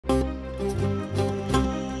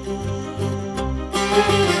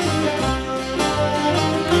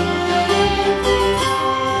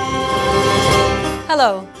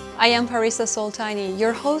Hello, I am Parisa Soltani,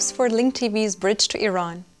 your host for Link TV's Bridge to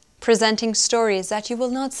Iran, presenting stories that you will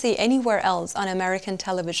not see anywhere else on American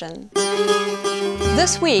television.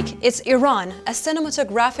 This week, it's Iran, a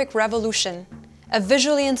cinematographic revolution, a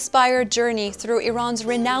visually inspired journey through Iran's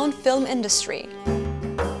renowned film industry.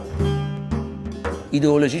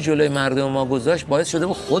 ایدئولوژی جلوی مردم ما گذاشت باعث شده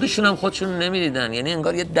و خودشون هم خودشون نمی‌دیدن، یعنی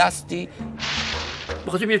انگار یه دستی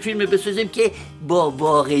بخواستیم یه فیلم بسازیم که با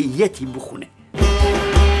واقعیتی بخونه.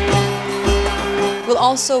 We'll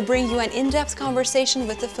also bring you an in-depth conversation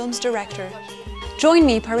with the film's director. Join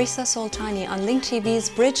me, Parisa Soltani, on Link TV's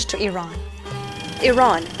Bridge to Iran.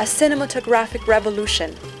 Iran, a cinematographic revolution,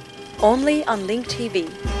 only on Link TV.